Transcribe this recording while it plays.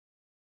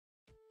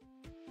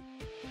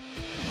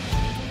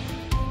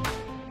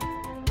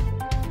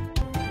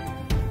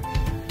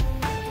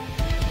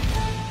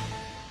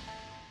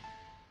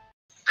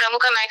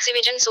ప్రముఖ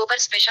Maxivision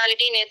super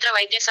speciality నేత్ర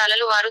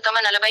వైద్యశాలలు వారు తమ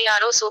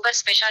 46వ సూపర్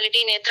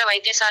స్పెషాలిటీ నేత్ర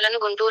వైద్యశాలను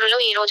గుంటూరులో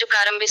ఈ రోజు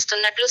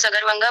ప్రారంభిస్తున్నట్లు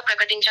సగర్వంగా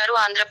ప్రకటించారు.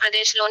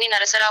 ఆంధ్రప్రదేశ్లోని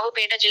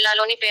నరసరావుపేట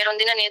జిల్లాలోని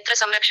పేరొందిన నేత్ర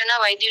సంరక్షణ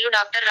వైద్యులు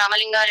డాక్టర్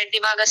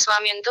రామలింగారెడ్డి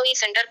భాగస్వామ్యంతో ఈ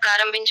సెంటర్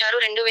ప్రారంభించారు.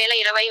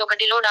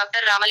 2021లో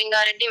doctor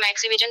Ramalinga Reddy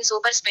Maxivision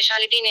super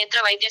speciality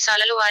నేత్ర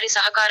వైద్యశాలలు వారి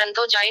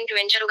సహకారంతో జాయింట్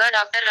వెంచరుగా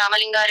డాక్టర్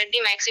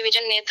రామలింగారెడ్డి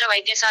మ్యాక్సివిజన్ నేత్ర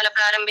వైద్యశాల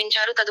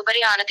ప్రారంభించారు.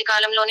 తదుపరి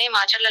అనతికాలంలోనే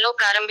మాచర్లలో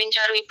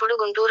ప్రారంభించారు. ఇప్పుడు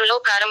గుంటూరులో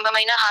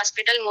ప్రారంభమైన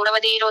హాస్పిటల్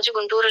మూడవది. ఈ రోజు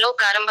గుంటూరులో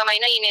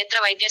ప్రారంభమైన ఈ నేత్ర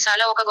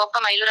వైద్యశాల ఒక గొప్ప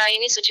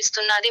మైలురాయిని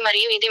సూచిస్తున్నది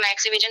మరియు ఇది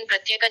మ్యాక్సివిజన్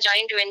ప్రత్యేక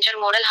జాయింట్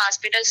వెంచర్ మోడల్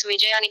హాస్పిటల్స్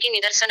విజయానికి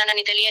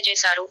నిదర్శనని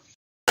తెలియజేశారు.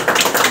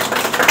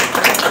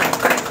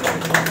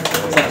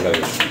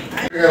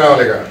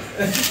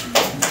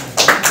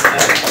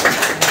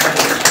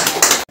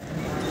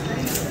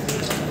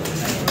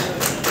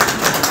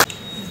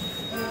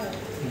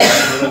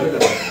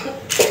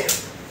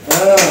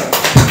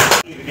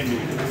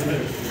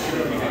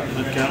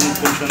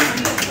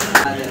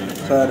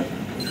 సార్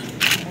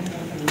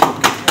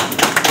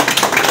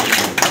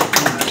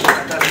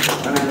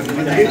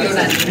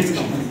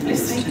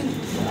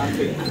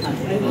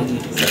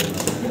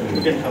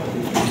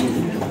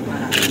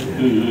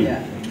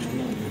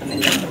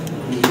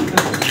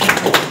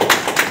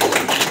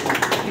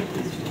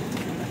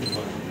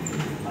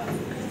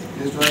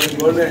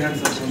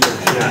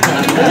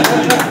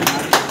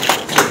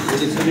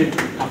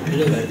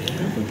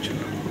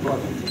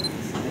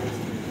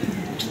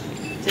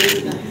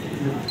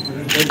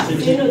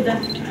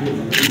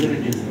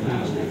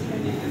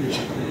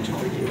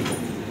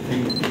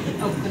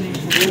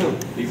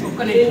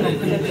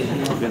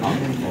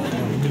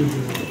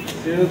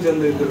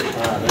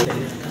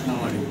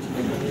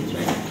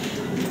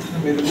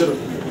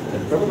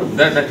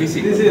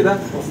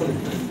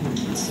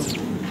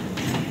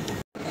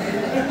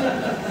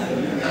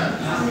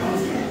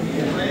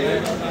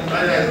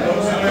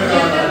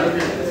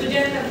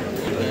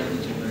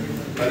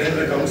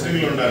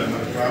కౌన్సిలింగ్ ఉండాలి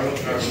మన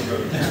ప్రాబ్లమ్స్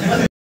కాకుండా.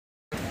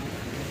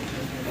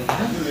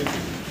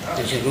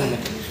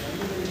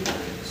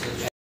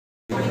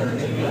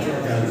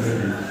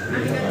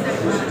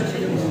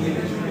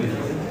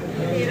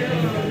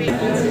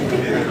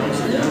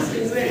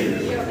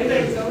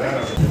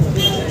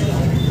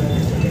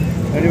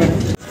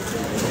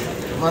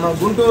 మనం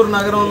గుంటూరు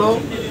నగరంలో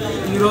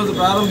ఈరోజు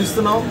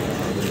ప్రారంభిస్తున్నాం.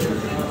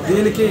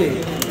 దీనికి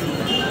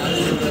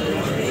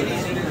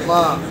మా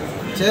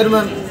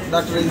చైర్మన్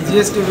డాక్టర్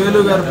జిఎస్టీ వేలు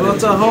గారి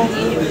ప్రోత్సాహం,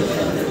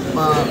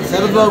 మా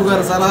శరత్ బాబు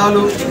గారి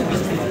సలహాలు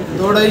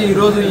తోడై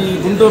ఈరోజు ఈ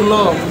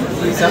గుంటూరులో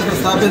ఈ సెంటర్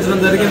స్థాపించడం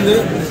జరిగింది.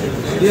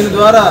 దీని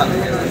ద్వారా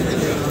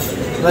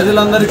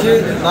ప్రజలందరికీ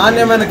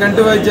నాణ్యమైన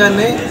కంటి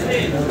వైద్యాన్ని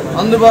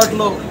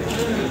అందుబాటులో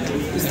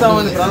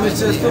ఇస్తామని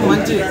ప్రామిస్ చేస్తూ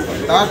మంచి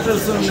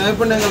డాక్టర్స్,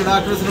 నైపుణ్యం గల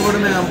డాక్టర్స్ని కూడా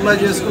మేము ఎంప్లాయ్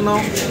చేసుకున్నాం.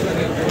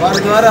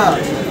 వారి ద్వారా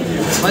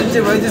మంచి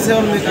వైద్య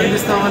సేవలు మీకు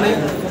అందిస్తామని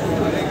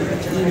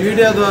ఈ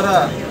మీడియా ద్వారా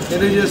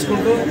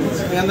తెలియజేసుకుంటూ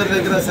మీ అందరి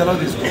దగ్గర సెలవు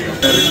తీసుకుంటాం.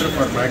 Director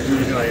for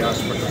Maxivision eye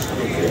hospital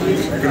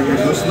ఇక్కడ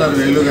మీరు చూస్తున్నారు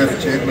వేలు గారి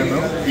చైర్మన్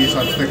ఈ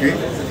సంస్థకి.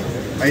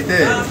 అయితే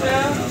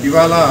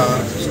ఇవాళ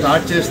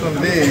స్టార్ట్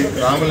చేస్తుంది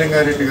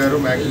రామలింగారెడ్డి గారు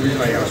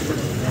మ్యాక్సివిజన్ ఐ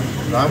హాస్పిటల్.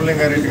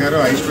 రామలింగారెడ్డి గారు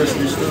ఐ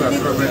స్పెషలిస్టు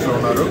నరసరపేటలో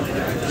ఉన్నారు.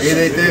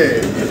 ఏదైతే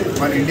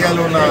మన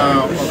ఇండియాలో ఉన్న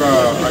ఒక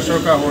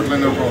అశోక హోటల్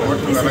అనే ఒక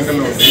హోటల్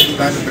వరంగల్లో ఉంది,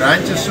 దాని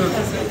బ్రాంచెస్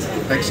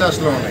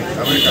టెక్సాస్లో ఉన్నాయి,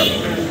 అమెరికాలో.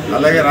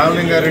 అలాగే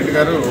రామలింగారెడ్డి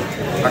గారు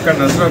అక్కడ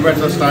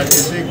నరసరావుపేటలో స్టార్ట్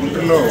చేసి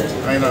గుంటూరులో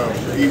ఆయన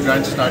ఈ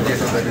బ్రాంచ్ స్టార్ట్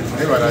చేయడం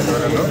జరుగుతుంది వారి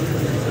ఆధ్వర్యంలో.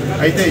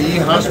 అయితే ఈ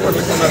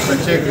హాస్పిటల్కి ఉన్న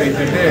ప్రత్యేకత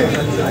ఏంటంటే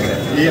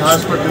ఈ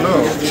హాస్పిటల్లో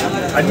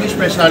అన్ని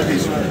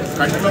స్పెషాలిటీస్,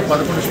 కంటిలో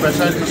 11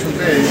 స్పెషాలిటీస్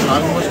ఉంటే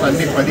ఆల్మోస్ట్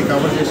అన్ని 10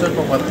 కవర్ చేసాక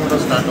 11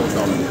 స్టార్ట్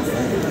అవుతా ఉంది.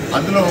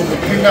 అందులో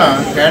ముఖ్యంగా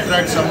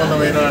క్యాటరాక్ట్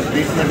సంబంధమైన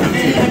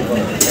ట్రీట్మెంట్ని,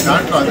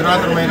 దాంట్లో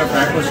అధునాతనమైన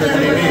ఫ్రాంకో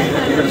సర్జరీని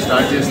ఇక్కడ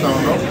స్టార్ట్ చేస్తూ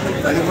ఉన్నాం.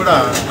 అది కూడా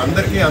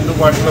అందరికీ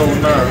అందుబాటులో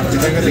ఉన్న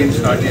విధంగా దీన్ని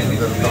స్టార్ట్ చేయడం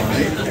జరుగుతూ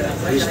ఉంది.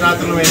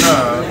 నిష్ణాతులమైన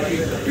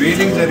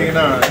ట్రైనింగ్ జరిగిన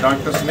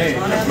డాక్టర్స్ని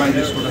ఎంప్లాయ్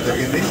చేసుకోవడం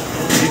జరిగింది.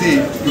 ఇది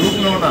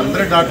గ్రూప్లో ఉన్న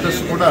అందరి డాక్టర్స్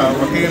కూడా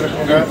ఒకే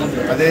రకంగా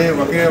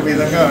ఒకే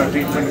విధంగా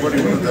ట్రీట్మెంట్ కూడా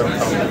ఇవ్వడం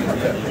జరుగుతూ ఉంది.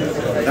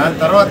 దాని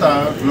తర్వాత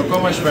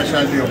గ్లూకోమా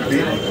స్పెషాలిటీ ఒకటి,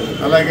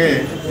 అలాగే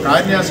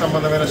కార్నియా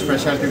సంబంధమైన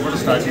స్పెషాలిటీ కూడా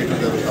స్టార్ట్ చేయడం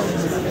జరుగుతూ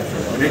ఉంది.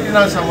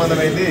 రెటినా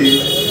సంబంధమైనది,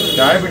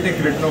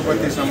 డయాబెటిక్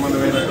రెటినోపతి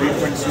సంబంధమైన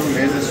ట్రీట్మెంట్స్,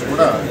 లేజర్స్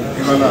కూడా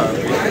ఇవాళ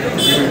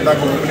మీరు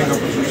ఇందాక ఓపెనింగ్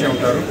అప్పుడు చూసే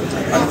ఉంటారు,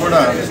 అది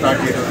కూడా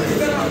స్టార్ట్ చేయడం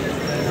జరుగుతుంది.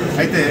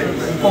 అయితే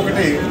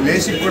ఇంకొకటి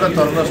లేసిక్ కూడా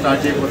త్వరలో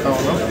స్టార్ట్ చేయబోతా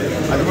ఉన్నాం.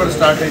 అది కూడా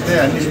స్టార్ట్ అయితే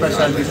అన్ని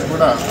స్పెషాలిటీస్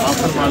కూడా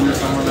ఆఫ్థల్మాలజీ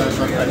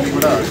సంబంధించిన వరకు అన్నీ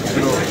కూడా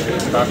ఇందులో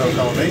స్టార్ట్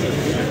అవుతూ ఉన్నాయి.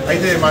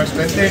 అయితే మాకు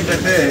స్ట్రెంత్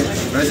ఏంటంటే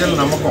ప్రజల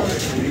నమ్మకం.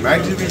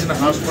 మ్యాక్సివిజన్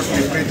హాస్పిటల్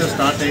ఎప్పుడైతే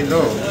స్టార్ట్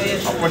అయిందో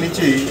అప్పటి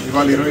నుంచి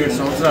ఇవాళ 27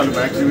 సంవత్సరాలు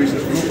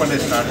మ్యాక్సివిజన్ గ్రూప్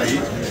అనేది స్టార్ట్ అయ్యి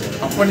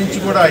అప్పటి నుంచి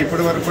కూడా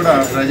ఇప్పటి వరకు కూడా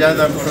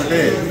ప్రజాదరణతో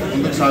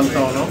ముందుకు సాగుతూ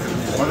ఉన్నాం.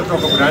 మొదట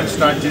ఒక బ్రాంచ్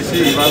స్టార్ట్ చేసి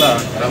ఇవాళ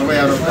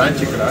 46వ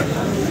బ్రాంచ్ ఇక్కడ.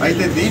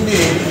 అయితే దీన్ని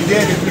ఇదే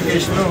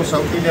రిప్లికేషన్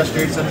సౌత్ ఇండియా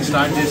స్టేట్స్ అన్ని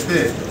స్టార్ట్ చేస్తే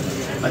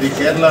అది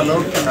కేరళలో,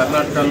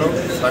 కర్ణాటకలో,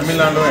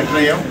 తమిళనాడులో ఎంటర్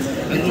అయ్యాం.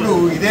 ఇప్పుడు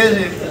ఇదే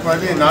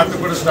నార్త్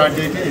కూడా స్టార్ట్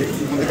చేసి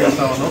ముందుకు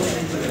వెళ్తా ఉన్నాం.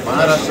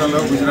 మహారాష్ట్రలో,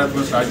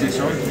 గుజరాత్లో స్టార్ట్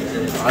చేసాం.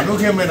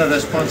 అనూహ్యమైన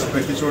రెస్పాన్స్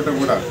ప్రతి చోట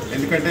కూడా.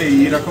 ఎందుకంటే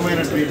ఈ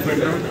రకమైన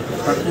ట్రీట్మెంట్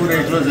తక్కువ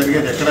రేట్లో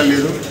జరిగేది ఎక్కడా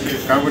లేదు.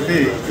 కాబట్టి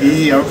ఈ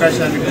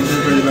అవకాశాన్ని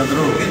గుంటూరు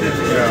ప్రజలందరూ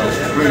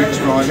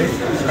ఉపయోగించుకోవాలి.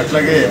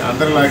 అట్లాగే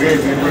అందరిలాగే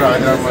నేను కూడా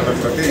ఆదిరాబాద్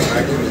ప్రతి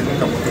మ్యాక్సిమం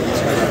కంపెనీ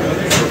తీసుకెళ్ళాలి.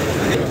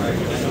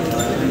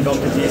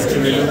 Dr. J.S.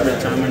 Velu, the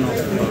chairman of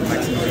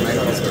Maximum Eye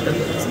Hospital.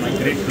 It's my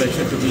great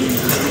pleasure to be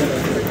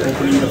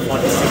opening the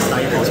 46th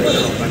Eye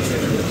Hospital of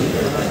Maximum.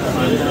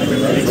 And in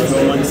the next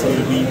few months, we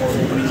will be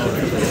opening our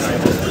 50th Eye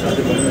Hospital.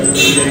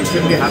 We are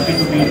extremely happy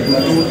to be in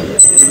Guntur,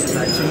 which is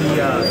actually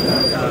a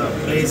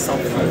place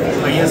of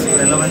highest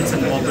relevance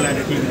and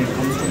popularity when it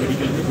comes to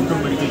medical. Guntur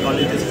Medical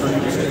College has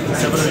produced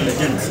several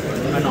legends,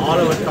 and all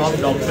our top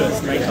doctors,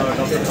 like our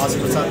Dr.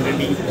 Prasad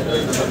Reddy,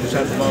 Dr.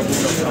 Vishal Babu,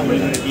 Dr. Amal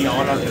Reddy,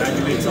 all are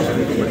graduates of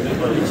Guntur Medical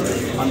College,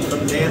 and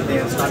from there they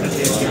have started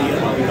their career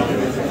and become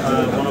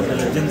one of the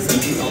legends in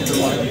the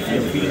ophthalmology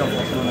field of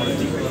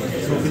ophthalmology.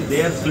 So with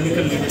their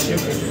clinical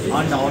leadership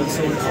and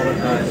also our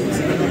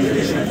executive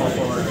leadership of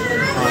our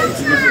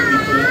executive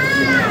people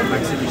in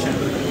Maximation,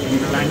 we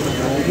plan to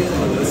grow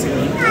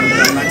progressively.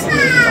 And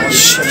Maximation is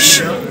also a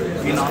leader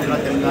in Andhra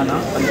Telangana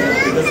and the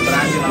biggest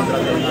brand in Andhra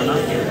Telangana,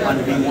 and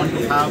we want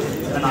to have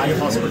an eye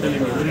hospital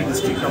in every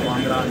district of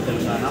Andhra and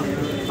Telangana.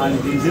 And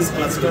in this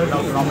cluster,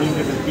 Dr.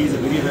 Ramalinga Reddy is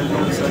a very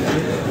well-known surgeon,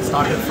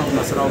 started from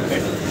Nrasara.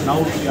 Now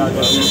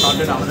we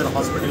started another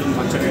hospital in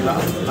Macharela,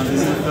 and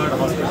this is the third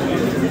hospital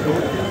in Guntur.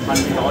 And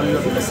with all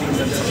your blessings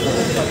and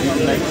support, we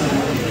would like to do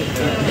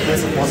the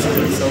best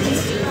possible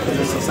service to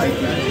the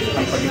society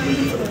and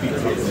particularly for the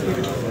people.